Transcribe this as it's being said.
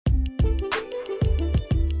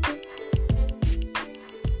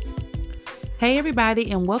Hey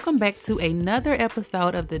everybody, and welcome back to another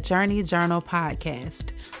episode of the Journey Journal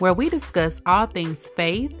podcast, where we discuss all things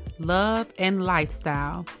faith, love, and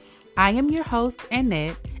lifestyle. I am your host,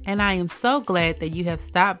 Annette, and I am so glad that you have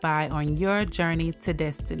stopped by on your journey to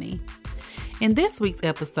destiny. In this week's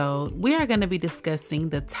episode, we are going to be discussing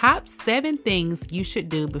the top 7 things you should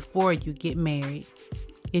do before you get married.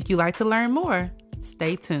 If you'd like to learn more,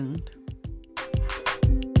 stay tuned.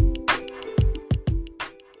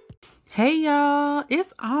 Hey y'all,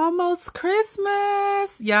 it's almost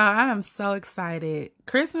Christmas. Y'all, I am so excited.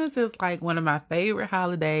 Christmas is like one of my favorite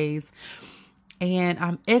holidays. And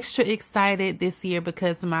I'm extra excited this year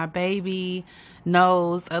because my baby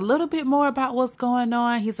knows a little bit more about what's going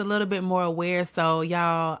on. He's a little bit more aware. So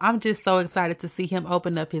y'all, I'm just so excited to see him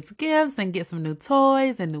open up his gifts and get some new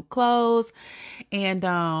toys and new clothes. And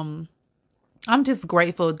I'm just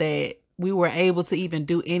grateful that we were able to even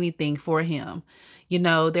do anything for him. You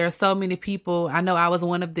know, there are so many people. I know I was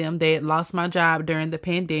one of them that lost my job during the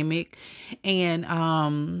pandemic.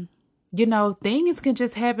 And, you know, things can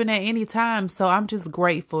just happen at any time. So I'm just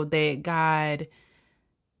grateful that God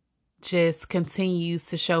just continues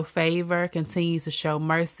to show favor, continues to show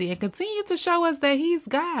mercy, and continue to show us that he's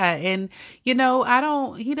God. And, you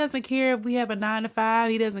know, he doesn't care if we have a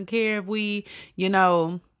 9-to-5. He doesn't care if we,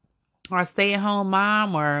 or stay-at-home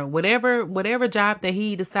mom or whatever job that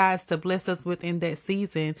he decides to bless us with in that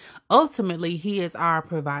season. Ultimately, he is our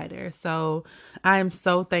provider. So I am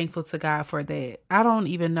so thankful to God for that. I don't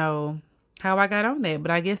even know how I got on that,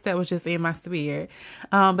 but I guess that was just in my spirit.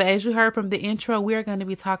 But as you heard from the intro, we're going to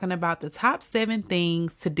be talking about the top 7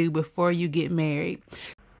 things to do before you get married.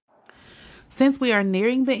 Since we are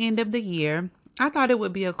nearing the end of the year, I thought it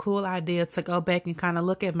would be a cool idea to go back and kind of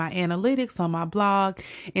look at my analytics on my blog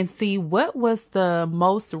and see what was the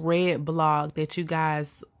most read blog that you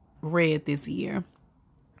guys read this year.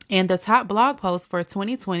 And the top blog post for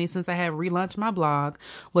 2020, since I have relaunched my blog,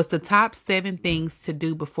 was the top 7 things to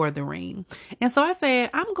do before the ring. And so I said,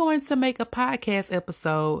 I'm going to make a podcast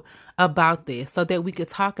episode about this so that we could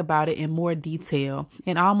talk about it in more detail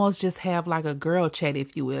and almost just have like a girl chat,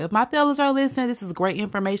 if you will. If my fellas are listening, this is great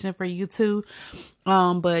information for you too.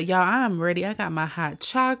 But y'all, I'm ready. I got my hot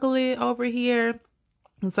chocolate over here.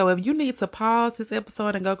 And so if you need to pause this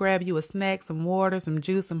episode and go grab you a snack, some water, some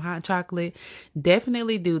juice, some hot chocolate,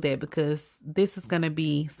 definitely do that because this is going to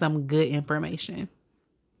be some good information.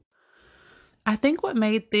 I think what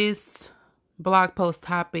made this blog post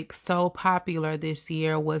topic so popular this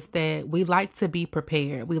year was that we like to be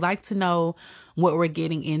prepared. We like to know what we're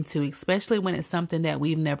getting into, especially when it's something that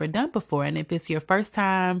we've never done before. And if it's your first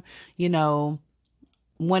time,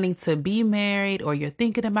 wanting to be married or you're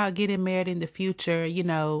thinking about getting married in the future,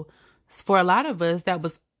 for a lot of us, that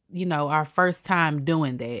was, our first time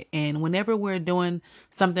doing that. And whenever we're doing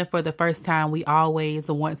something for the first time, we always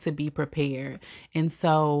want to be prepared. And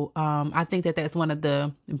so I think that that's one of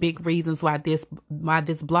the big reasons why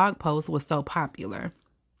this blog post was so popular.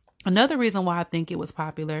 Another reason why I think it was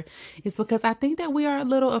popular is because I think that we are a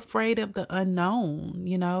little afraid of the unknown.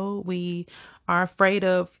 We are afraid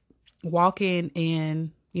of walking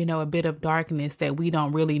in, a bit of darkness that we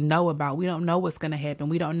don't really know about. We don't know what's going to happen.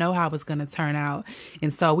 We don't know how it's going to turn out.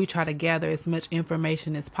 And so we try to gather as much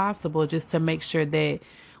information as possible just to make sure that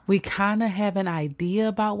we kind of have an idea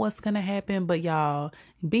about what's going to happen. But y'all,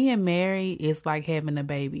 being married is like having a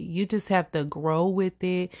baby. You just have to grow with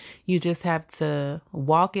it. You just have to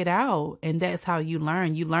walk it out. And that's how you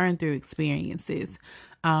learn. You learn through experiences.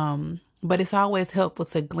 But it's always helpful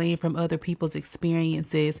to glean from other people's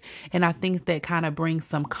experiences. And I think that kind of brings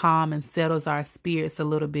some calm and settles our spirits a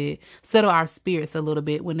little bit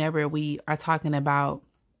whenever we are talking about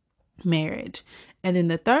marriage. And then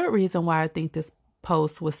the third reason why I think this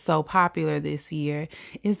post was so popular this year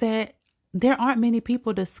is that there aren't many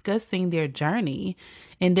people discussing their journey,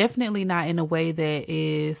 and definitely not in a way that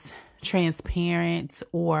is transparent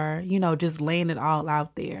or, just laying it all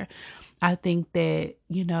out there. I think that,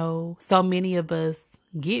 so many of us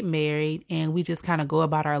get married and we just kind of go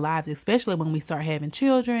about our lives, especially when we start having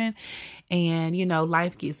children and,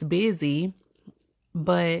 life gets busy.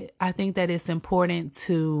 But I think that it's important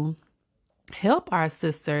to help our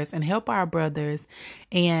sisters and help our brothers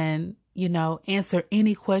and, answer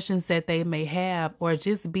any questions that they may have, or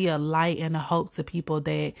just be a light and a hope to people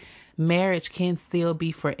that marriage can still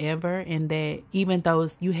be forever, and that even though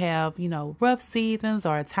you have, rough seasons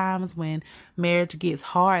or times when marriage gets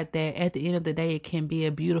hard, that at the end of the day, it can be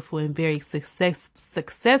a beautiful and very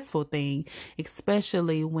successful thing,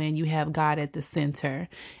 especially when you have God at the center.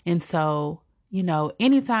 And so,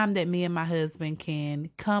 Anytime that me and my husband can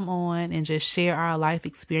come on and just share our life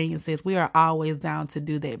experiences, we are always down to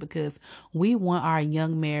do that because we want our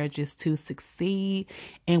young marriages to succeed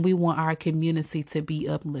and we want our community to be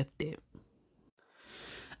uplifted.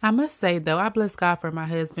 I must say, though, I bless God for my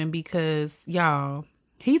husband because, y'all,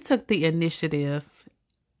 he took the initiative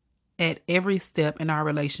at every step in our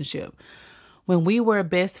relationship. When we were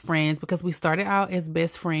best friends, because we started out as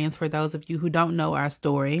best friends, for those of you who don't know our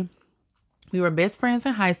story, we were best friends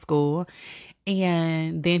in high school,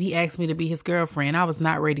 and then he asked me to be his girlfriend. I was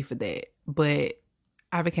not ready for that, but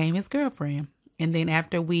I became his girlfriend. And then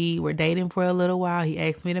after we were dating for a little while, he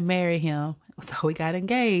asked me to marry him. So we got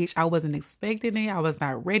engaged. I wasn't expecting it. I was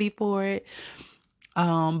not ready for it.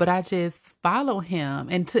 But I just follow him.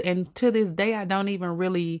 And to this day, I don't even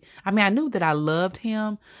really, I knew that I loved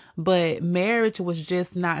him, but marriage was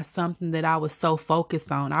just not something that I was so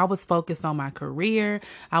focused on. I was focused on my career.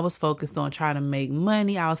 I was focused on trying to make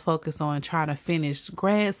money. I was focused on trying to finish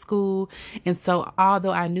grad school. And so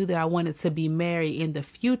although I knew that I wanted to be married in the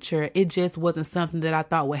future, it just wasn't something that I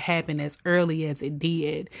thought would happen as early as it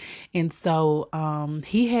did. And so,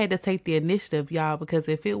 he had to take the initiative, y'all, because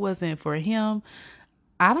if it wasn't for him,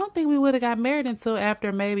 I don't think we would have got married until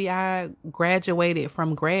after maybe I graduated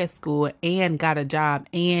from grad school and got a job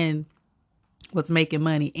and was making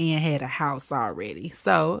money and had a house already.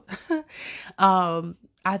 So,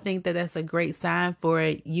 I think that that's a great sign for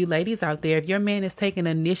you ladies out there. If your man is taking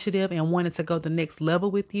initiative and wanting to go the next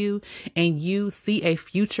level with you and you see a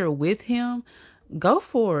future with him, go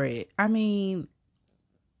for it.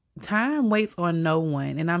 Time waits on no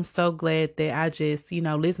one. And I'm so glad that I just,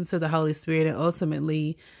 listened to the Holy Spirit and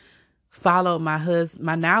ultimately followed my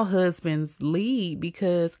now husband's lead,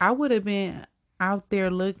 because I would have been out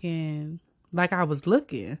there looking like I was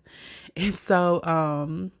looking. And so,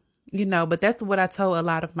 but that's what I told a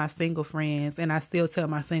lot of my single friends. And I still tell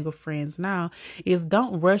my single friends now is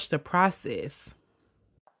don't rush the process.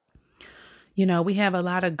 We have a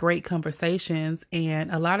lot of great conversations,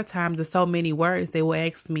 and a lot of times there's so many words they will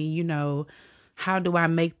ask me, how do I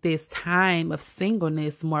make this time of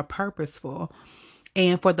singleness more purposeful?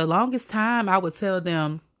 And for the longest time, I would tell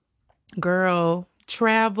them, girl,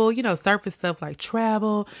 travel, surface stuff like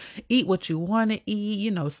travel, eat what you want to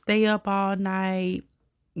eat, stay up all night,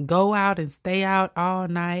 go out and stay out all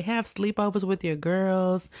night, have sleepovers with your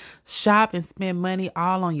girls, shop and spend money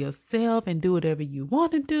all on yourself and do whatever you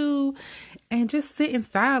want to do, and just sit in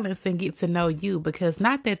silence and get to know you. Because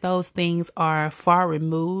not that those things are far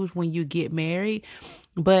removed when you get married,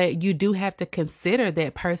 but you do have to consider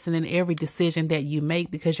that person in every decision that you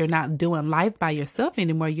make, because you're not doing life by yourself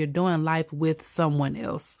anymore. You're doing life with someone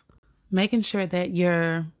else. Making sure that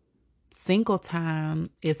your single time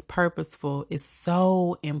is purposeful is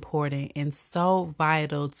so important and so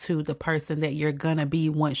vital to the person that you're gonna be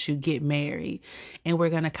once you get married. And we're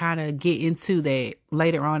gonna kind of get into that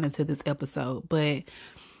later on into this episode. But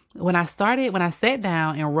when I sat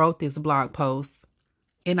down and wrote this blog post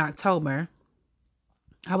in October,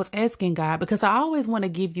 I was asking God, because I always want to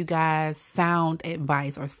give you guys sound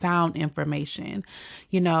advice or sound information,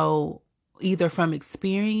 either from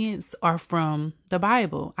experience or from the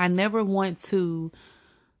Bible. I never want to,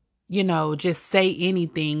 just say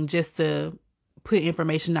anything just to put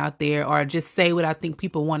information out there, or just say what I think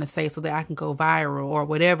people want to say so that I can go viral or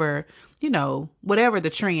whatever, whatever the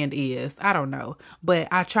trend is. I don't know. But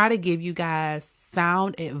I try to give you guys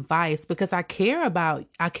sound advice because I care about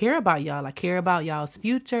y'all. I care about y'all's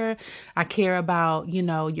future. I care about,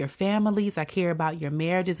 your families. I care about your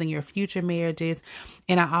marriages and your future marriages.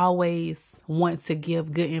 And I always want to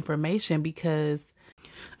give good information, because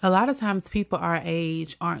a lot of times people our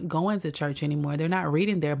age aren't going to church anymore. They're not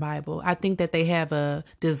reading their Bible. I think that they have a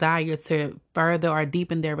desire to further or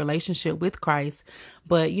deepen their relationship with Christ.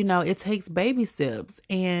 But, it takes baby steps.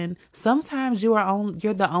 And sometimes you're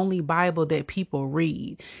the only Bible that people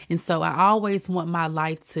read. And so I always want my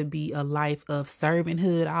life to be a life of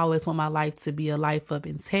servanthood. I always want my life to be a life of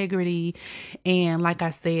integrity. And like I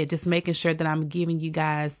said, just making sure that I'm giving you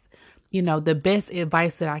guys the best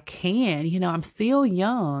advice that I can. I'm still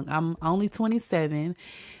young. I'm only 27,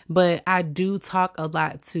 but I do talk a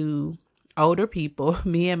lot to older people.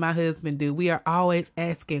 Me and my husband do. We are always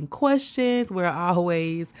asking questions. We're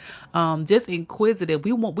always just inquisitive.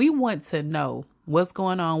 We want to know what's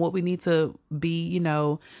going on, what we need to be,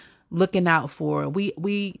 looking out for. We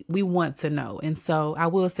want to know. And so I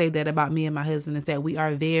will say that about me and my husband is that we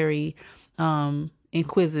are very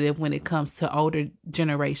inquisitive when it comes to older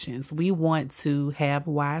generations. We want to have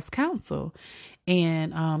wise counsel.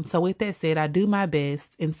 And so with that said, I do my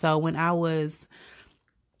best. And so when I was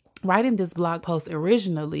writing this blog post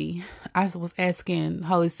originally, I was asking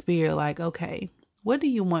Holy Spirit, like, okay, what do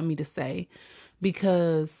you want me to say?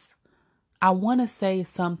 Because I want to say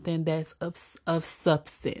something that's of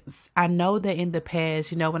substance. I know that in the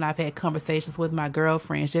past, when I've had conversations with my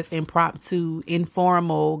girlfriends, just impromptu,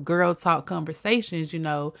 informal girl talk conversations,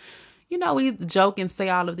 we joke and say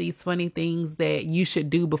all of these funny things that you should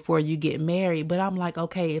do before you get married. But I'm like,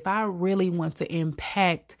 okay, if I really want to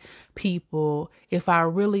impact people, if I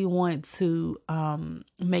really want to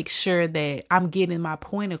make sure that I'm getting my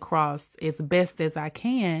point across as best as I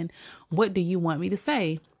can, what do you want me to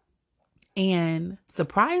say? And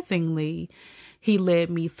surprisingly, he led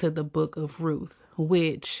me to the book of Ruth,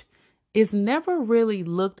 which is never really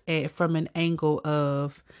looked at from an angle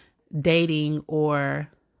of dating or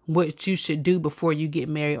what you should do before you get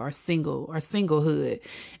married or singlehood.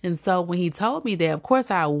 And so when he told me that, of course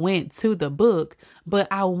I went to the book, but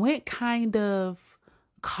I went kind of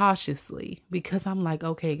cautiously because I'm like,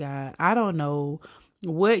 okay, God, I don't know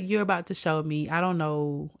what you're about to show me. I don't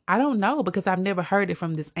know because I've never heard it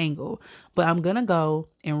from this angle, but I'm going to go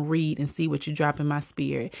and read and see what you drop in my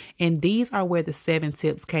spirit. And these are where the 7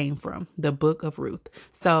 tips came from, the book of Ruth.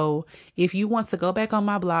 So if you want to go back on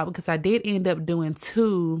my blog, because I did end up doing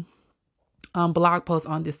 2 blog posts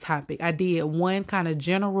on this topic. I did one kind of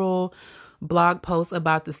general blog post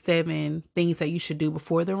about the 7 things that you should do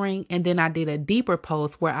before the ring. And then I did a deeper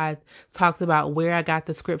post where I talked about where I got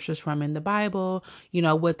the scriptures from in the Bible,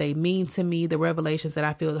 what they mean to me, the revelations that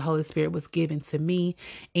I feel the Holy Spirit was giving to me,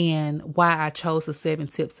 and why I chose the 7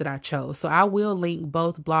 tips that I chose. So I will link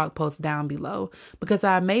both blog posts down below because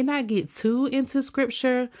I may not get too into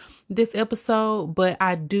scripture this episode, but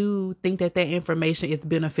I do think that information is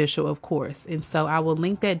beneficial, of course. And so I will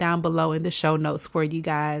link that down below in the show notes for you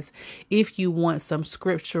guys if you want some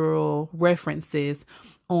scriptural references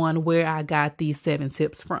on where I got these 7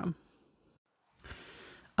 tips from.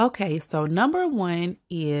 Okay, so number 1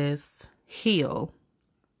 is heal.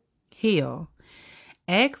 Heal.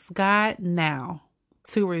 Ask God now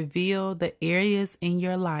to reveal the areas in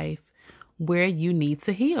your life where you need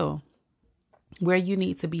to heal, where you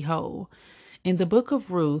need to be whole. In the book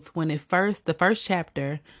of Ruth, the first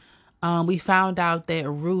chapter, we found out that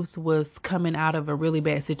Ruth was coming out of a really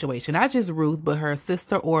bad situation. Not just Ruth, but her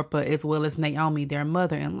sister Orpah, as well as Naomi, their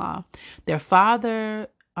mother-in-law. Their father-in-law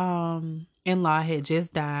had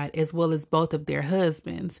just died, as well as both of their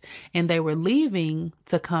husbands. And they were leaving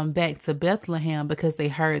to come back to Bethlehem because they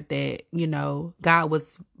heard that, God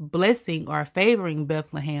was blessing or favoring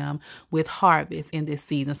Bethlehem with harvest in this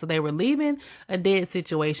season. So they were leaving a dead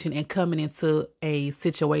situation and coming into a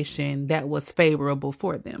situation that was favorable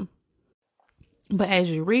for them. But as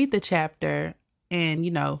you read the chapter, and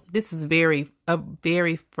this is a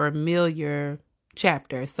very familiar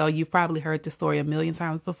chapter, so you've probably heard the story a million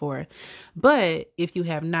times before. But if you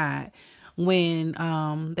have not, when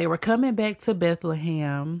they were coming back to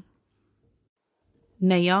Bethlehem,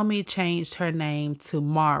 Naomi changed her name to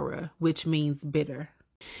Mara, which means bitter.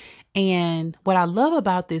 And what I love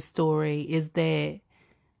about this story is that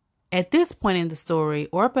at this point in the story,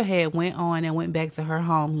 Orpah had went back to her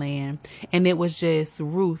homeland, and it was just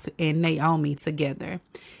Ruth and Naomi together.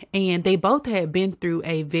 And they both had been through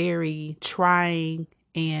a very trying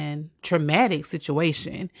and traumatic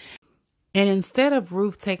situation. And instead of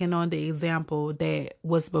Ruth taking on the example that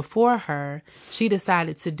was before her, she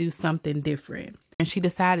decided to do something different. And she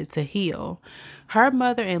decided to heal. Her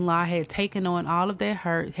mother-in-law had taken on all of that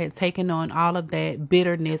hurt, had taken on all of that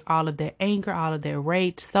bitterness, all of that anger, all of that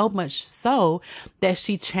rage, so much so that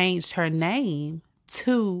she changed her name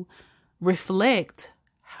to reflect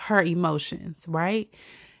her emotions, right?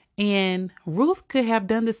 And Ruth could have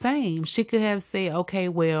done the same. She could have said, okay,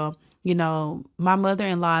 well, my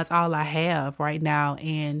mother-in-law is all I have right now,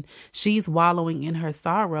 and she's wallowing in her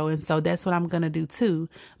sorrow. And so that's what I'm going to do too.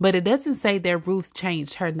 But it doesn't say that Ruth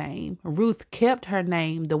changed her name. Ruth kept her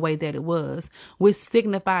name the way that it was, which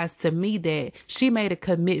signifies to me that she made a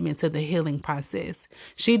commitment to the healing process.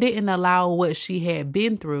 She didn't allow what she had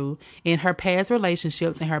been through in her past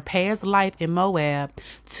relationships and her past life in Moab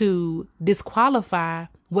to disqualify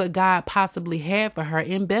what God possibly had for her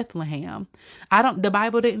in Bethlehem. The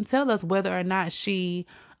Bible didn't tell us whether or not she,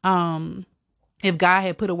 if God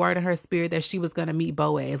had put a word in her spirit that she was going to meet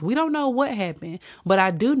Boaz. We don't know what happened, but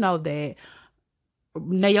I do know that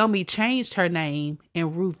Naomi changed her name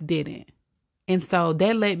and Ruth didn't. And so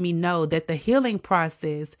that let me know that the healing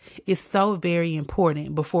process is so very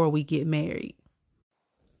important before we get married.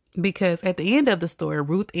 Because at the end of the story,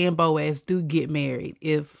 Ruth and Boaz do get married.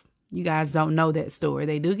 If you guys don't know that story,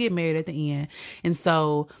 they do get married at the end. And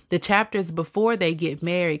so the chapters before they get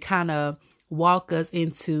married kind of walk us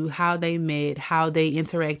into how they met, how they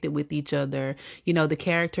interacted with each other, the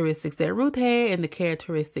characteristics that Ruth had and the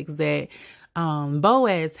characteristics that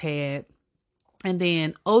Boaz had, and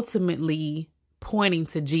then ultimately pointing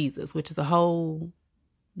to Jesus, which is a whole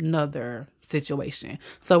nother situation.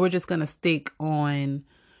 So we're just going to stick on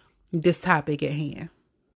this topic at hand.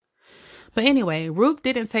 But anyway, Ruth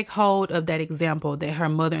didn't take hold of that example that her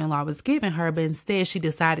mother-in-law was giving her, but instead she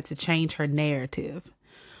decided to change her narrative,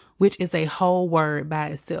 which is a whole word by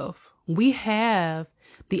itself. We have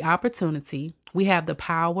the opportunity, we have the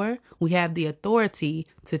power, we have the authority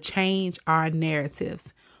to change our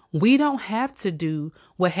narratives. We don't have to do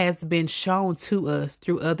what has been shown to us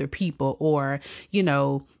through other people or,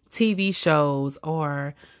 TV shows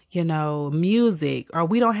or, music, or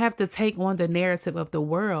we don't have to take on the narrative of the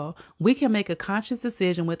world. We can make a conscious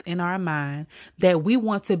decision within our mind that we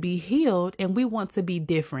want to be healed and we want to be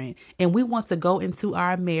different. And we want to go into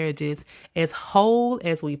our marriages as whole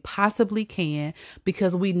as we possibly can,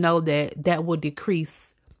 because we know that that will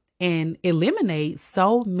decrease and eliminate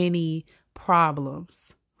so many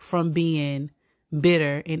problems from being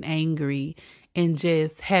bitter and angry and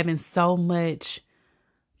just having so much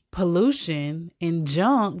pollution and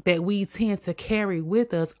junk that we tend to carry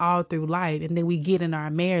with us all through life. And then we get in our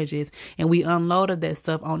marriages and we unload that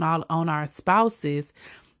stuff on our spouses.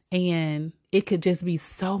 And it could just be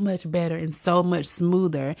so much better and so much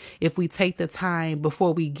smoother if we take the time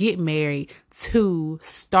before we get married to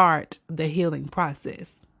start the healing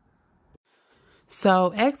process.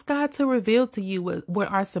 So ask God to reveal to you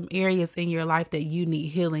what are some areas in your life that you need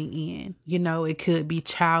healing in. It could be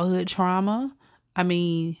childhood trauma. I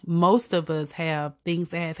mean, most of us have things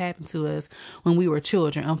that have happened to us when we were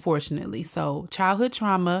children, unfortunately. So childhood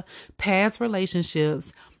trauma, past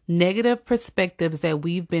relationships, negative perspectives that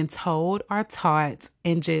we've been told or taught,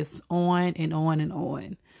 and just on and on and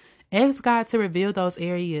on. Ask God to reveal those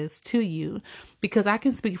areas to you, because I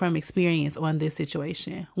can speak from experience on this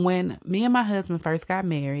situation. When me and my husband first got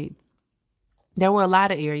married, there were a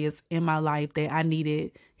lot of areas in my life that I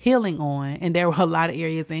needed healing on. And there were a lot of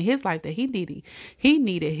areas in his life that he needed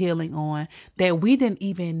healing on that we didn't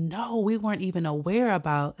even know, we weren't even aware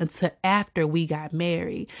about until after we got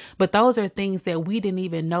married. But those are things that we didn't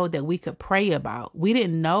even know that we could pray about. We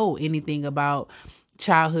didn't know anything about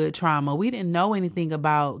childhood trauma. We didn't know anything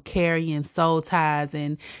about carrying soul ties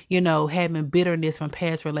and, having bitterness from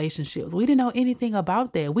past relationships. We didn't know anything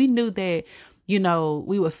about that. We knew that,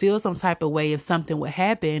 we would feel some type of way if something would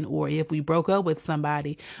happen or if we broke up with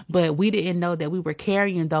somebody, but we didn't know that we were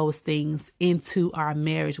carrying those things into our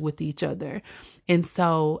marriage with each other. And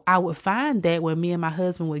so I would find that when me and my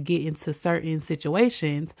husband would get into certain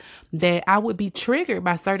situations, that I would be triggered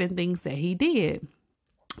by certain things that he did.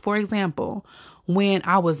 For example, when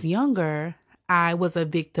I was younger, I was a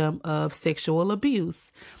victim of sexual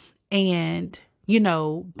abuse. And,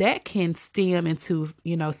 that can stem into,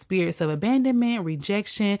 spirits of abandonment,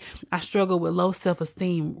 rejection. I struggled with low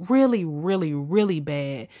self-esteem really, really, really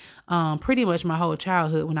bad. Pretty much my whole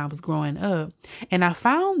childhood when I was growing up. And I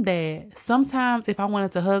found that sometimes if I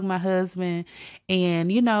wanted to hug my husband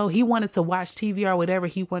and, he wanted to watch TV or whatever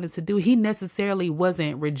he wanted to do, he necessarily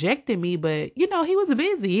wasn't rejecting me, but, he was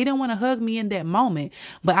busy. He didn't want to hug me in that moment.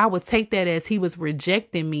 But I would take that as he was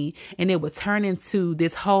rejecting me, and it would turn into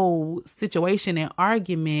this whole situation and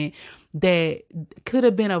argument that could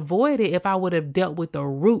have been avoided if I would have dealt with the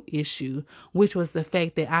root issue, which was the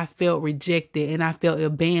fact that I felt rejected and I felt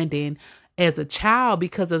abandoned as a child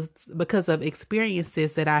because of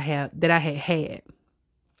experiences that I had.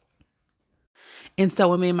 And so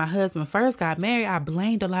when me and my husband first got married, I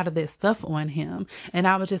blamed a lot of that stuff on him. And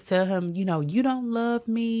I would just tell him, you don't love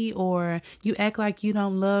me, or you act like you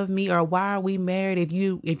don't love me, or why are we married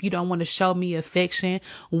if you don't want to show me affection,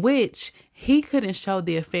 which he couldn't show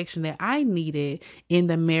the affection that I needed in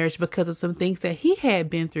the marriage because of some things that he had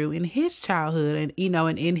been through in his childhood and,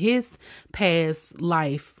 and in his past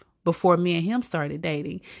life before me and him started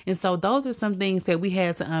dating. And so those are some things that we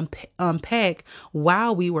had to unpack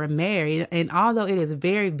while we were married. And although it is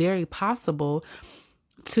very, very possible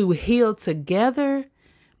to heal together,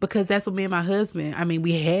 because that's what me and my husband,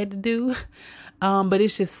 we had to do. But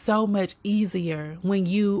it's just so much easier when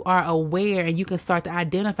you are aware and you can start to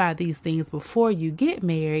identify these things before you get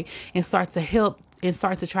married and start to help and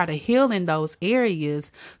start to try to heal in those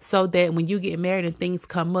areas, so that when you get married and things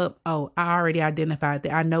come up, oh, I already identified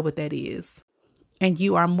that. I know what that is. And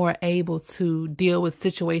you are more able to deal with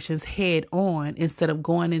situations head on instead of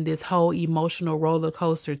going in this whole emotional roller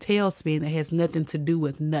coaster tailspin that has nothing to do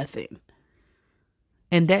with nothing.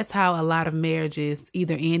 And that's how a lot of marriages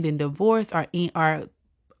either end in divorce or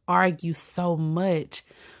argue so much,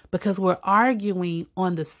 because we're arguing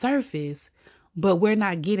on the surface, but we're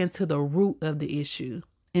not getting to the root of the issue.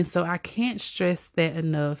 And so I can't stress that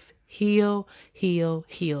enough. Heal, heal,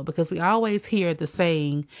 heal, because we always hear the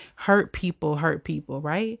saying, hurt people,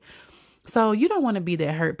 right? So you don't want to be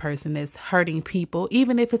that hurt person that's hurting people,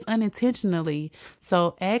 even if it's unintentionally.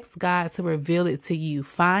 So ask God to reveal it to you.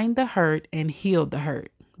 Find the hurt and heal the hurt.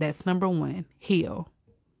 That's number one, heal.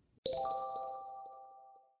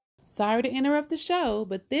 Sorry to interrupt the show,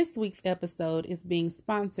 but this week's episode is being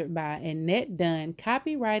sponsored by Annette Dunn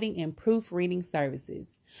Copywriting and Proofreading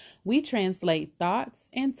Services. We translate thoughts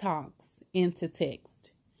and talks into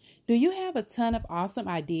text. Do you have a ton of awesome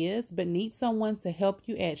ideas but need someone to help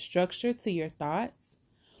you add structure to your thoughts?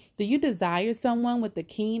 Do you desire someone with a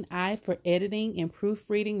keen eye for editing and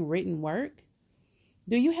proofreading written work?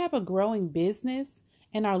 Do you have a growing business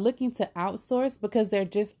and are looking to outsource because there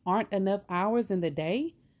just aren't enough hours in the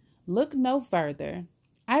day? Look no further.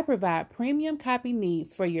 I provide premium copy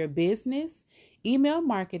needs for your business, email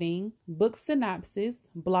marketing, book synopsis,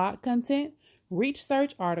 blog content,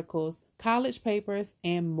 research articles, college papers,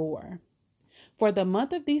 and more. For the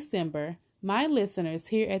month of December, my listeners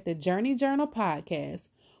here at the Journey Journal podcast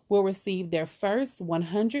will receive their first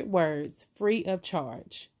 100 words free of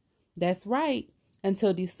charge. That's right.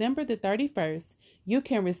 Until December the 31st, you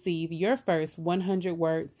can receive your first 100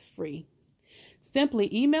 words free. Simply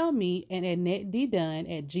email me at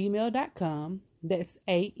AnnetteDDunn@gmail.com. That's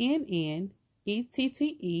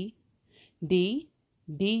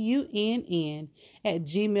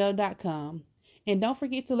AnnetteDDunn@gmail.com. And don't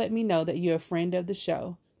forget to let me know that you're a friend of the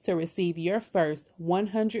show to receive your first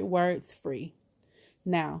 100 words free.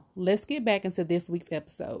 Now, let's get back into this week's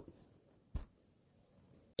episode.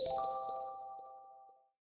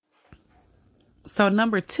 So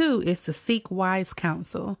number 2 is to seek wise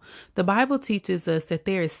counsel. The Bible teaches us that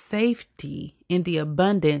there is safety in the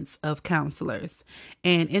abundance of counselors.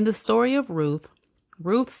 And in the story of Ruth,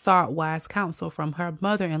 Ruth sought wise counsel from her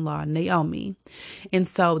mother-in-law, Naomi. And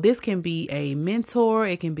so this can be a mentor,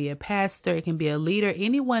 it can be a pastor, it can be a leader,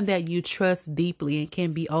 anyone that you trust deeply and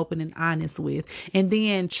can be open and honest with. And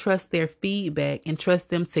then trust their feedback and trust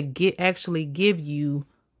them to actually give you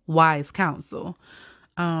wise counsel.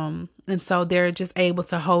 And so they're just able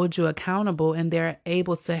to hold you accountable, and they're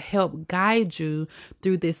able to help guide you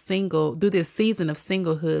through this season of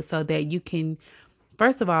singlehood, so that you can,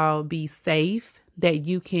 first of all, be safe, that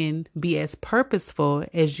you can be as purposeful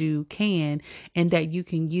as you can, and that you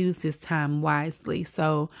can use this time wisely.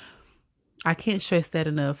 So I can't stress that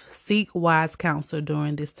enough. Seek wise counsel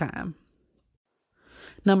during this time.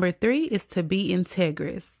 Number 3 is to be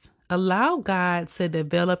integrous. Allow God to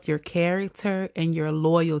develop your character and your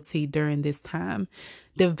loyalty during this time.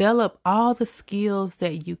 Develop all the skills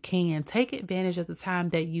that you can. Take advantage of the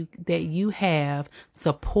time that you have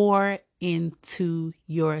to pour into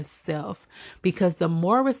yourself, because the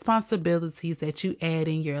more responsibilities that you add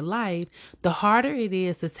in your life, the harder it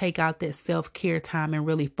is to take out that self-care time and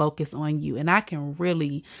really focus on you. And I can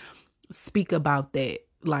really speak about that,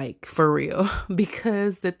 like, for real,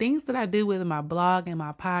 because the things that I do with my blog and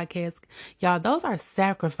my podcast, y'all, those are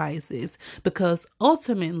sacrifices, because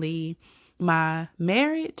ultimately my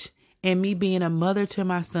marriage and me being a mother to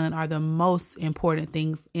my son are the most important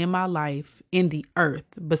things in my life, in the earth,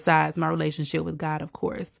 besides my relationship with God, of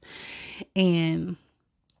course. And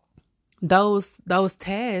those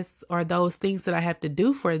tasks or those things that I have to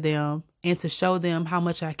do for them and to show them how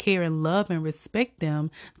much I care and love and respect them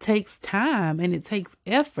takes time and it takes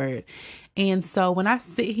effort. And so when I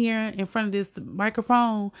sit here in front of this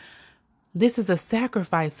microphone, this is a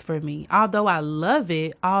sacrifice for me. Although I love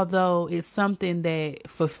it, although it's something that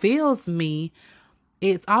fulfills me,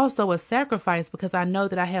 it's also a sacrifice, because I know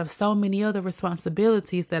that I have so many other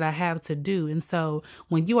responsibilities that I have to do. And so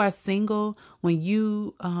when you are single, when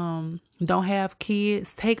you don't have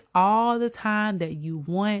kids, take all the time that you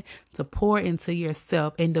want to pour into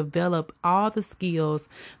yourself and develop all the skills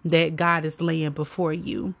that God is laying before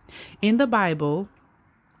you. In the Bible,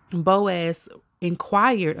 Boaz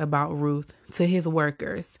inquired about Ruth to his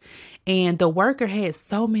workers, and the worker had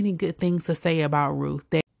so many good things to say about Ruth,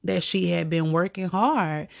 that she had been working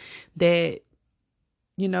hard, that,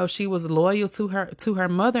 you know, she was loyal to her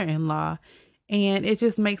mother-in-law. And it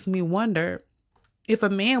just makes me wonder, if a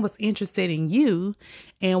man was interested in you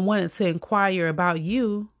and wanted to inquire about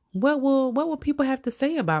you, what will people have to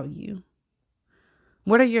say about you?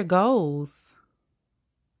 What are your goals?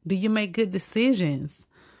 Do you make good decisions?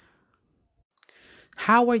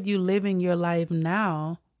 How are you living your life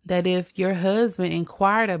now, that if your husband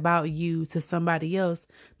inquired about you to somebody else,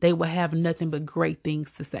 they will have nothing but great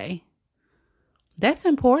things to say? That's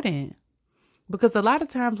important, Because a lot of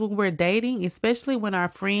times when we're dating, especially when our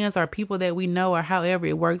friends or people that we know or however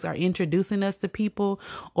it works are introducing us to people,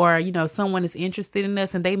 or, someone is interested in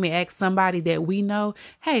us and they may ask somebody that we know,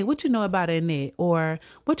 hey, what you know about Annette? Or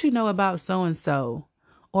what you know about so and so?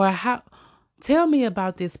 Or tell me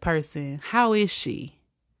about this person. How is she?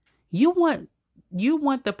 You want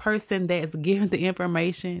the person that's giving the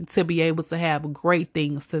information to be able to have great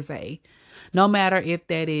things to say. No matter if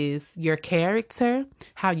that is your character,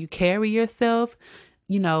 how you carry yourself,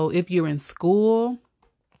 if you're in school,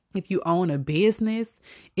 if you own a business,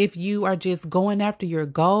 if you are just going after your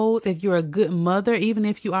goals, if you're a good mother, even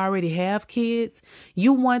if you already have kids,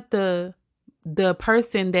 you want the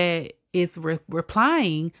person that is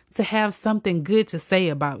replying to have something good to say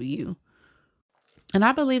about you. And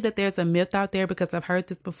I believe that there's a myth out there, because I've heard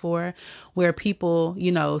this before, where people,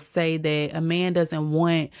 say that a man doesn't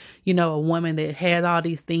want, a woman that has all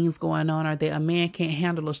these things going on, or that a man can't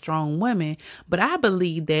handle a strong woman. But I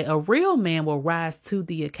believe that a real man will rise to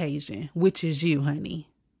the occasion, which is you, honey.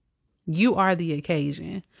 You are the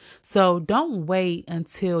occasion. So don't wait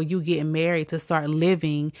until you get married to start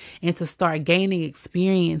living and to start gaining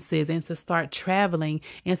experiences and to start traveling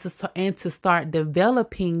and to start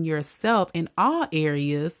developing yourself in all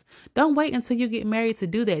areas. Don't wait until you get married to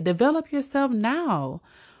do that. Develop yourself now.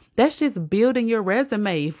 That's just building your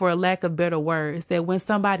resume, for a lack of better words, that when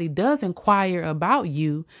somebody does inquire about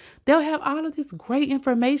you, they'll have all of this great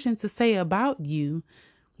information to say about you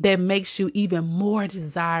that makes you even more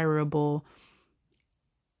desirable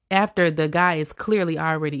after the guy is clearly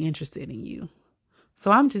already interested in you. So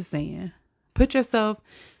I'm just saying, place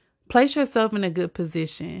yourself in a good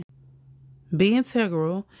position, be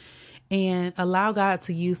integral, and allow God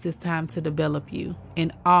to use this time to develop you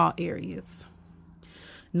in all areas.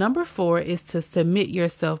 Number 4 is to submit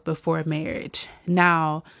yourself before marriage.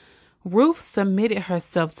 Now, Ruth submitted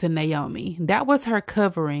herself to Naomi. That was her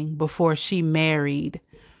covering before she married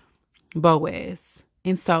Boaz.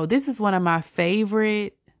 And so this is one of my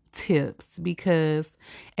favorite tips, because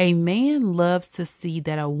a man loves to see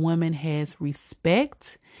that a woman has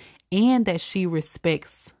respect and that she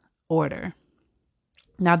respects order.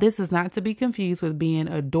 Now, this is not to be confused with being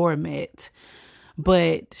a doormat,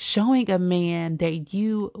 but showing a man that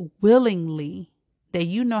you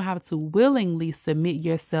know how to willingly submit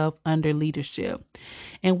yourself under leadership.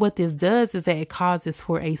 And what this does is that it causes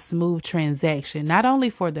for a smooth transaction, not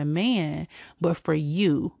only for the man, but for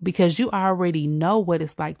you, because you already know what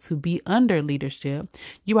it's like to be under leadership.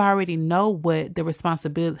 You already know what the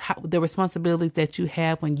responsibilities that you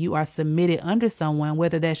have when you are submitted under someone,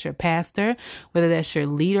 whether that's your pastor, whether that's your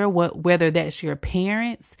leader, whether that's your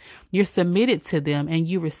parents. You're submitted to them and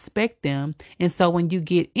you respect them. And so when you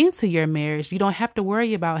get into your marriage, you don't have to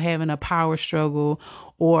worry about having a power struggle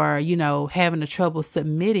or, having a trouble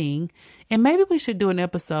submitting. And maybe we should do an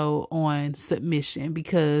episode on submission,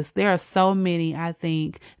 because there are so many, I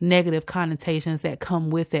think, negative connotations that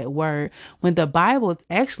come with that word, when the Bible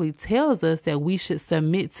actually tells us that we should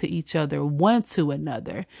submit to each other, one to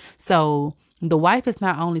another. So the wife is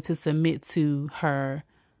not only to submit to her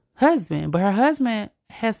husband, but her husband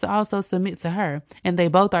has to also submit to her, and they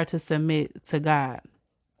both are to submit to God.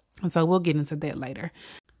 And so we'll get into that later.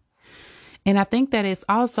 And I think that it's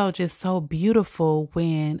also just so beautiful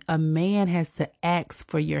when a man has to ask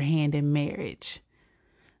for your hand in marriage.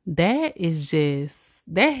 That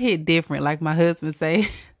hit different. Like my husband say,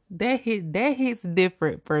 that hits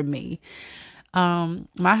different for me.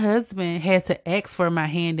 My husband had to ask for my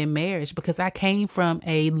hand in marriage, because I came from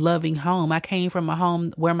a loving home. I came from a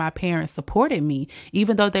home where my parents supported me,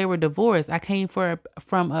 even though they were divorced. I came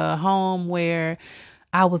from a home where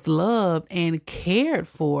I was loved and cared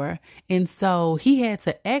for. And so he had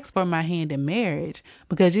to ask for my hand in marriage,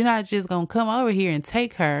 because you're not just going to come over here and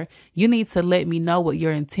take her. You need to let me know what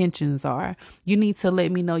your intentions are. You need to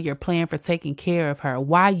let me know your plan for taking care of her,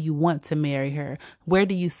 why you want to marry her. Where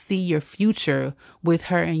do you see your future with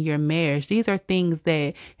her in your marriage? These are things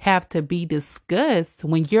that have to be discussed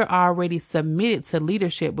when you're already submitted to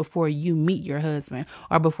leadership before you meet your husband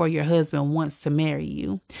or before your husband wants to marry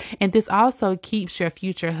you. And this also keeps your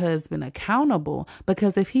future husband accountable,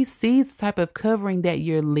 because if he sees the type of covering that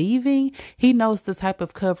you're leaving, he knows the type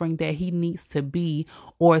of covering that he needs to be,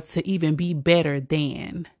 or to even be better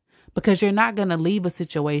than. Because you're not going to leave a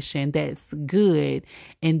situation that's good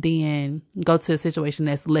and then go to a situation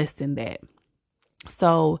that's less than that.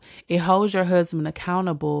 So it holds your husband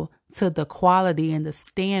accountable to the quality and the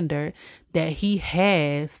standard that he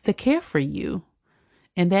has to care for you.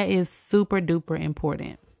 And that is super duper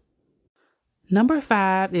important. Number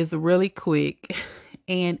 5 is really quick,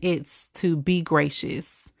 and it's to be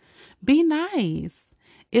gracious. Be nice.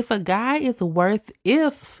 If a guy is worth,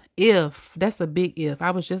 if, that's a big if.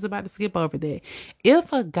 I was just about to skip over that.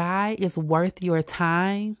 If a guy is worth your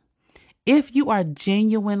time, if you are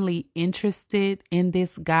genuinely interested in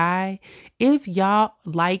this guy, if y'all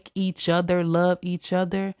like each other, love each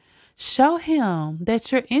other, show him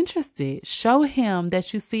that you're interested. Show him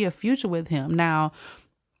that you see a future with him. Now,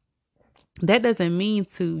 that doesn't mean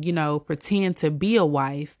to, pretend to be a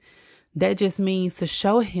wife. That just means to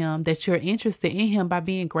show him that you're interested in him by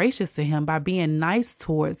being gracious to him, by being nice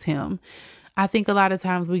towards him. I think a lot of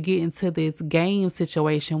times we get into this game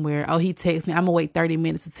situation where, oh, he texts me, I'm gonna wait 30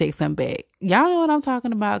 minutes to text him back. Y'all know what I'm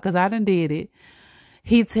talking about because I done did it.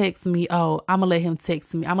 He texts me, oh, I'm gonna let him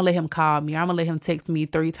text me. I'm gonna let him call me. I'm gonna let him text me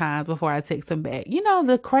 3 times before I text him back. You know,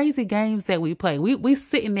 the crazy games that we play. We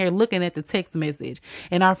sitting there looking at the text message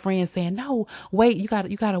and our friends saying, no, wait, you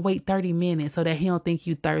gotta wait 30 minutes so that he don't think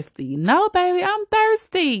you thirsty. No, baby, I'm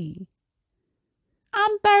thirsty.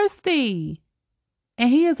 I'm thirsty. And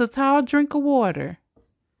he is a tall drink of water.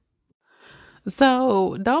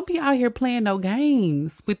 So don't be out here playing no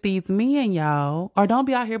games with these men, y'all. Or don't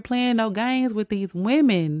be out here playing no games with these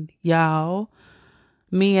women, y'all.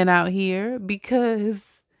 Men out here,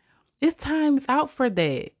 because it's time's out for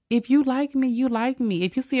that. If you like me, you like me.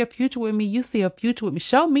 If you see a future with me, you see a future with me.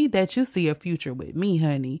 Show me that you see a future with me,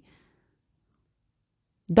 honey.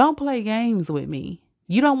 Don't play games with me.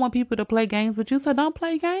 You don't want people to play games with you, so don't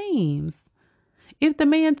play games. If the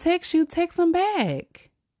man texts you, text him back.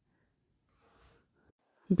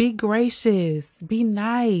 Be gracious. Be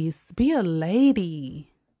nice. Be a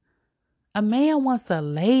lady. A man wants a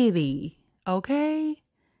lady. Okay?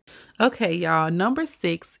 Okay, y'all. Number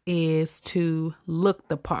 6 is to look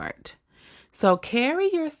the part. So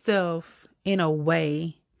carry yourself in a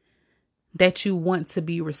way that you want to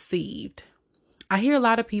be received. I hear a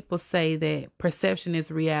lot of people say that perception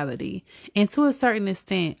is reality. And to a certain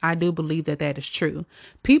extent, I do believe that that is true.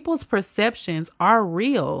 People's perceptions are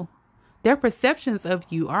real. Their perceptions of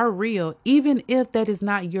you are real, even if that is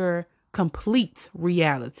not your complete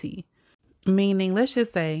reality. Meaning, let's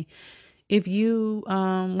just say, if you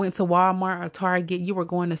went to Walmart or Target, you were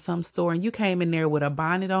going to some store and you came in there with a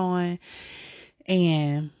bonnet on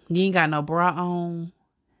and you ain't got no bra on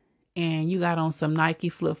and you got on some Nike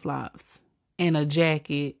flip-flops and a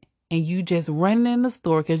jacket and you just running in the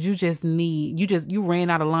store because you ran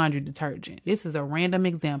out of laundry detergent. This is a random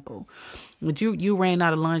example. But you ran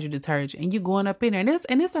out of laundry detergent and you going up in there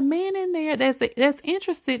and there's a man in there that's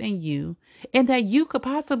interested in you and that you could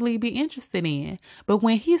possibly be interested in. But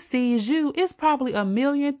when he sees you, it's probably a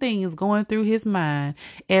million things going through his mind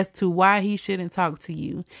as to why he shouldn't talk to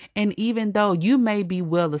you. And even though you may be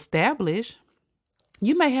well established,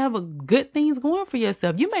 you may have a good things going for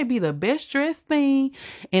yourself. You may be the best dressed thing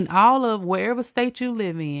in all of wherever state you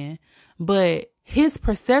live in, but his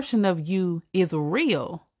perception of you is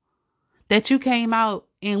real. That you came out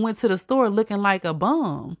and went to the store looking like a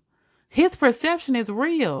bum. His perception is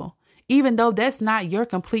real, even though that's not your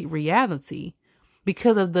complete reality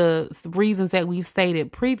because of the reasons that we've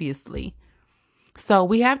stated previously. So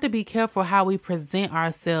we have to be careful how we present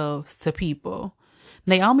ourselves to people.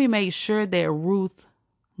 Naomi made sure that Ruth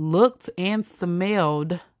looked and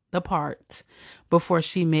smelled the part before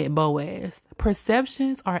she met Boaz.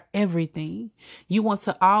 Perceptions are everything. You want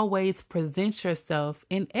to always present yourself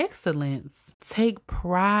in excellence. Take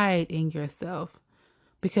pride in yourself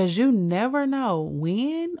because you never know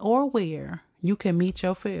when or where you can meet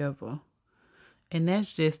your forever. And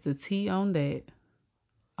that's just the tea on that.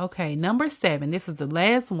 Okay, number 7. This is the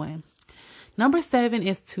last one. Number 7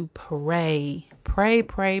 is to pray. Pray,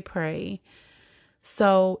 pray, pray.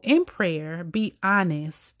 So in prayer, be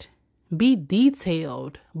honest, be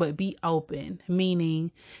detailed, but be open.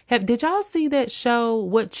 Meaning, did y'all see that show,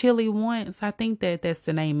 What Chili Wants? I think that's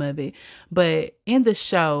the name of it. But in the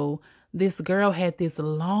show, this girl had this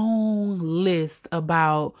long list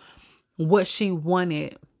about what she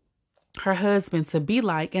wanted her husband to be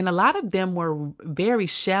like. And a lot of them were very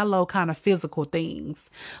shallow kind of physical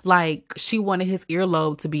things. Like she wanted his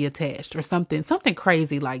earlobe to be attached or something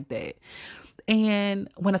crazy like that. And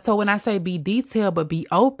when I say be detailed, but be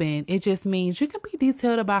open, it just means you can be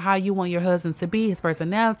detailed about how you want your husband to be, his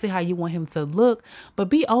personality, how you want him to look, but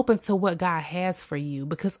be open to what God has for you,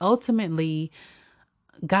 because ultimately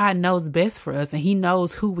God knows best for us and he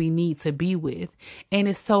knows who we need to be with. And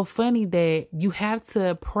it's so funny that you have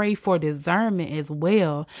to pray for discernment as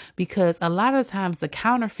well, because a lot of times the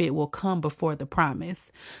counterfeit will come before the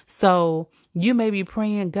promise. So you may be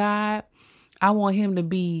praying, God, I want him to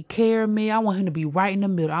be caramel. I want him to be right in the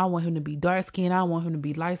middle. I want him to be dark skinned. I want him to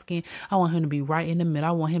be light skinned. I want him to be right in the middle.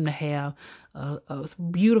 I want him to have a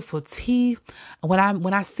beautiful teeth. When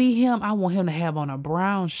I see him, I want him to have on a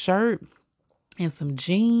brown shirt and some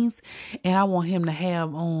jeans, and I want him to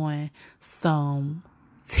have on some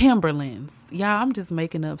Timberlands. Y'all, I'm just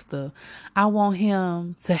making up stuff. I want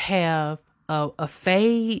him to have a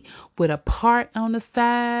fade with a part on the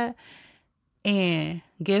side. And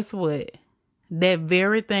guess what? That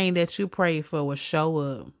very thing that you prayed for will show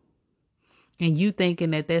up. And you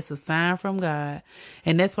thinking that that's a sign from God.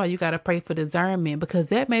 And that's why you got to pray for discernment, because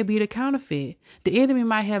that may be the counterfeit. The enemy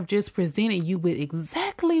might have just presented you with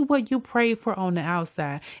exactly what you prayed for on the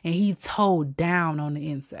outside, and he told down on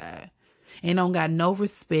the inside and don't got no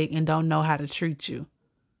respect and don't know how to treat you.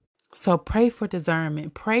 So pray for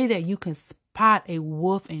discernment. Pray that you can spot a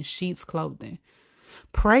wolf in sheep's clothing.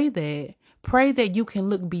 Pray that you can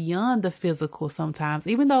look beyond the physical sometimes.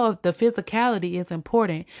 Even though the physicality is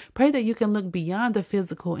important, pray that you can look beyond the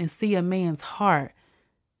physical and see a man's heart.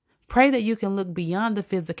 Pray that you can look beyond the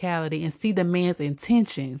physicality and see the man's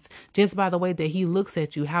intentions just by the way that he looks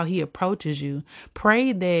at you, how he approaches you.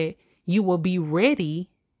 Pray that you will be ready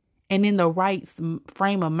and in the right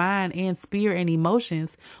frame of mind and spirit and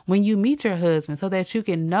emotions when you meet your husband, so that you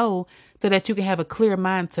can have a clear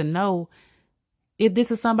mind to know if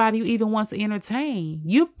this is somebody you even want to entertain.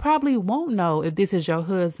 You probably won't know if this is your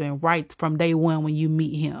husband right from day one when you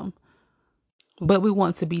meet him. But we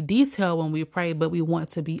want to be detailed when we pray, but we want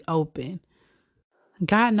to be open.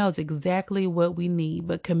 God knows exactly what we need,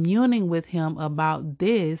 but communing with him about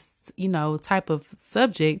this, type of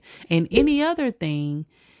subject and any other thing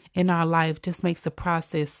in our life just makes the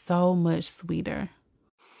process so much sweeter.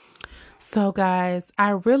 So guys, I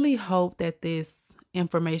really hope that this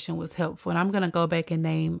information was helpful. And I'm going to go back and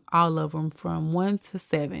name all of them from 1 to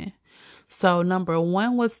 7. So number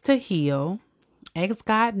 1 was to heal. Ask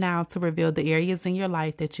God now to reveal the areas in your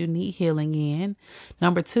life that you need healing in.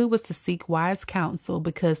 Number 2 was to seek wise counsel,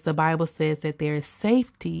 because the Bible says that there is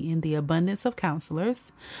safety in the abundance of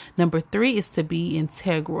counselors. Number 3 is to be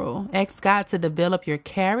integral. Ask God to develop your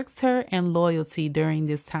character and loyalty during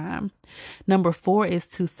this time. Number 4 is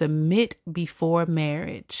to submit before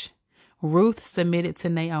marriage. Ruth submitted to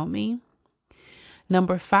Naomi.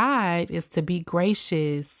 Number 5 is to be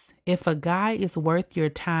gracious. If a guy is worth your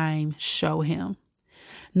time, show him.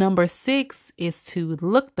 Number 6 is to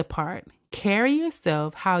look the part. Carry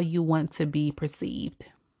yourself how you want to be perceived.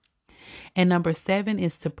 And number 7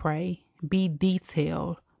 is to pray. Be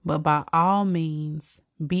detailed, but by all means,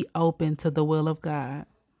 be open to the will of God.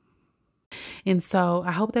 And so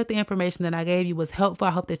I hope that the information that I gave you was helpful.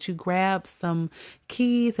 I hope that you grab some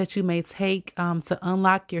keys that you may take to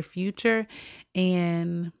unlock your future.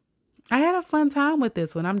 And I had a fun time with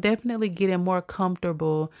this one. I'm definitely getting more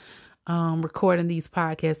comfortable recording these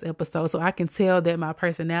podcast episodes. So I can tell that my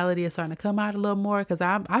personality is starting to come out a little more, because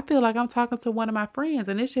I feel like I'm talking to one of my friends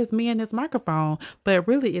and it's just me and this microphone. But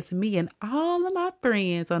really it's me and all of my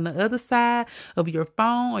friends on the other side of your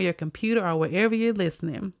phone or your computer or wherever you're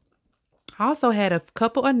listening. I also had a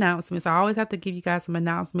couple announcements. I always have to give you guys some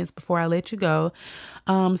announcements before I let you go.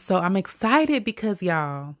 So I'm excited because,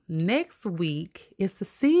 y'all, next week is the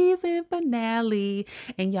season finale.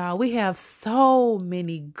 And y'all, we have so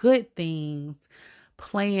many good things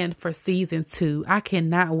planned for season 2. I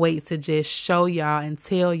cannot wait to just show y'all and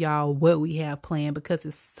tell y'all what we have planned, because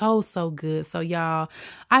it's so good. So y'all,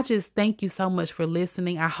 I just thank you so much for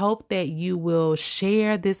listening. I hope that you will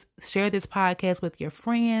share this podcast with your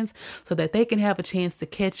friends so that they can have a chance to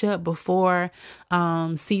catch up before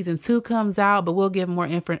season 2 comes out. But we'll give more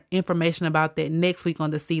information about that next week on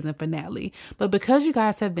the season finale. But because you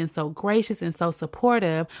guys have been so gracious and so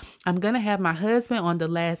supportive, I'm going to have my husband on the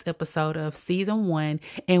last episode of season 1,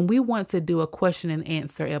 and we want to do a question and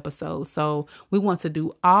answer episode. So we want to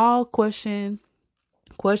do all questions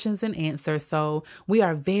and answers. So we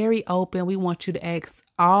are very open. We want you to ask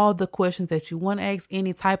all the questions that you want to ask,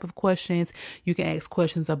 any type of questions. You can ask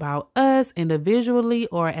questions about us individually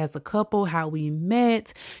or as a couple, how we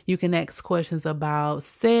met. You can ask questions about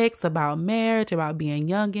sex, about marriage, about being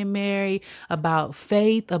young and married, about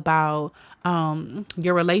faith, about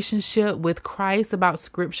your relationship with Christ, about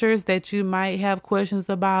scriptures that you might have questions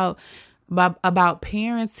about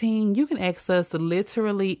parenting. You can ask us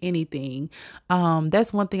literally anything.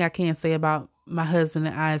 That's one thing I can say about my husband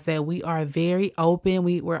and I is that we are very open.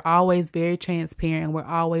 We're always very transparent, and we're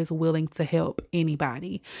always willing to help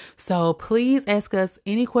anybody. So please ask us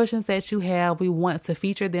any questions that you have. We want to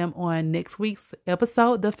feature them on next week's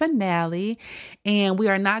episode, the finale. And we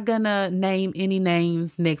are not going to name any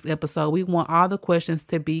names next episode. We want all the questions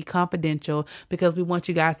to be confidential because we want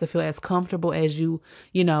you guys to feel as comfortable as you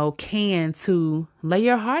can to lay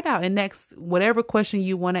your heart out and ask whatever question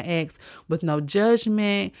you want to ask with no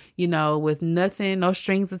judgment, with nothing, no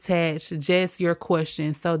strings attached, just your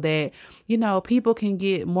question so that, people can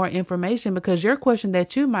get more information because your question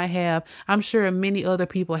that you might have, I'm sure many other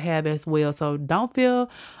people have as well. So don't feel,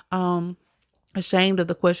 ashamed of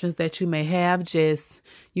the questions that you may have.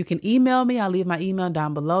 You can email me. I'll leave my email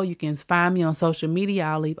down below. You can find me on social media.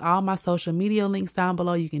 I'll leave all my social media links down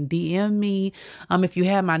below. You can DM me. If you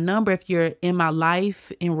have my number, if you're in my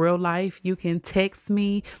life, in real life, you can text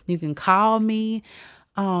me, you can call me,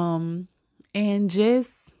 and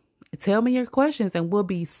just tell me your questions and we'll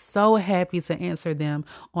be so happy to answer them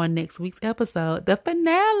on next week's episode, the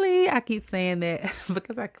finale. I keep saying that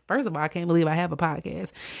because first of all, I can't believe I have a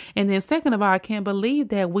podcast. And then second of all, I can't believe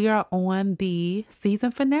that we are on the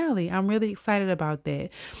season finale. I'm really excited about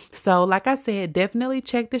that. So like I said, definitely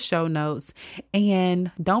check the show notes and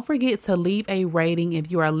don't forget to leave a rating if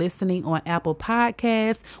you are listening on Apple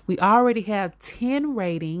Podcasts. We already have 10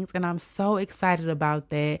 ratings and I'm so excited about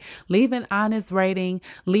that. Leave an honest rating,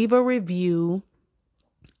 leave a review,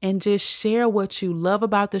 and just share what you love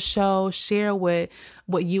about the show. Share what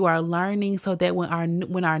you are learning so that when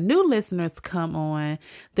our new listeners come on,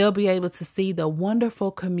 they'll be able to see the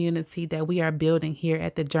wonderful community that we are building here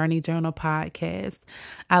at the Journey Journal podcast.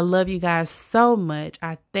 I love you guys so much.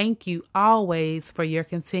 I thank you always for your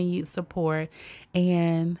continued support,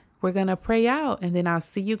 and we're going to pray out, and then I'll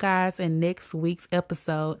see you guys in next week's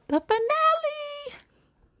episode, the finale.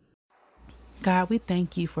 God, we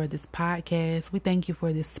thank you for this podcast. We thank you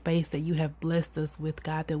for this space that you have blessed us with,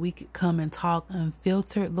 God, that we could come and talk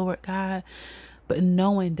unfiltered, Lord God, but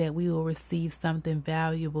knowing that we will receive something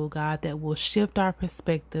valuable, God, that will shift our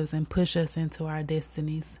perspectives and push us into our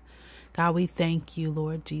destinies. God, we thank you,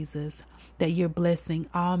 Lord Jesus, that you're blessing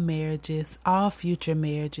all marriages, all future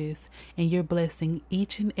marriages, and you're blessing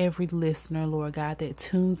each and every listener, Lord God, that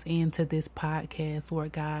tunes into this podcast,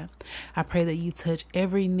 Lord God. I pray that you touch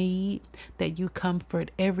every need, that you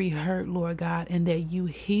comfort every hurt, Lord God, and that you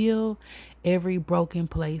heal every broken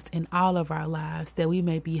place in all of our lives, that we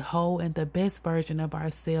may be whole and the best version of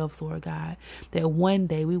ourselves, Lord God, that one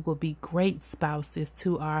day we will be great spouses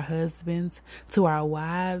to our husbands, to our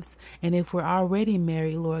wives, and if we're already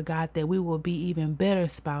married, Lord God, that we will be even better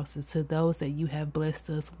spouses to those that you have blessed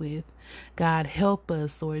us with. God, help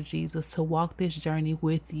us, Lord Jesus, to walk this journey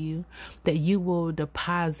with you, that you will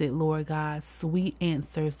deposit, Lord God, sweet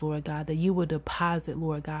answers, Lord God, that you will deposit,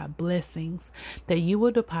 Lord God, blessings, that you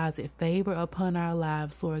will deposit favor upon our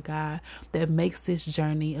lives, Lord God, that makes this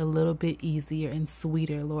journey a little bit easier and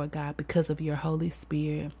sweeter, Lord God, because of your Holy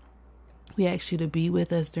Spirit. We ask you to be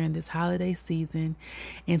with us during this holiday season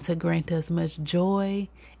and to grant us much joy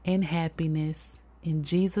and happiness. In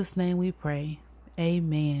Jesus' name we pray.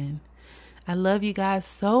 Amen. I love you guys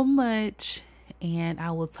so much, and I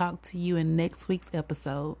will talk to you in next week's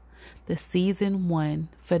episode, the season 1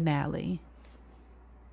 finale.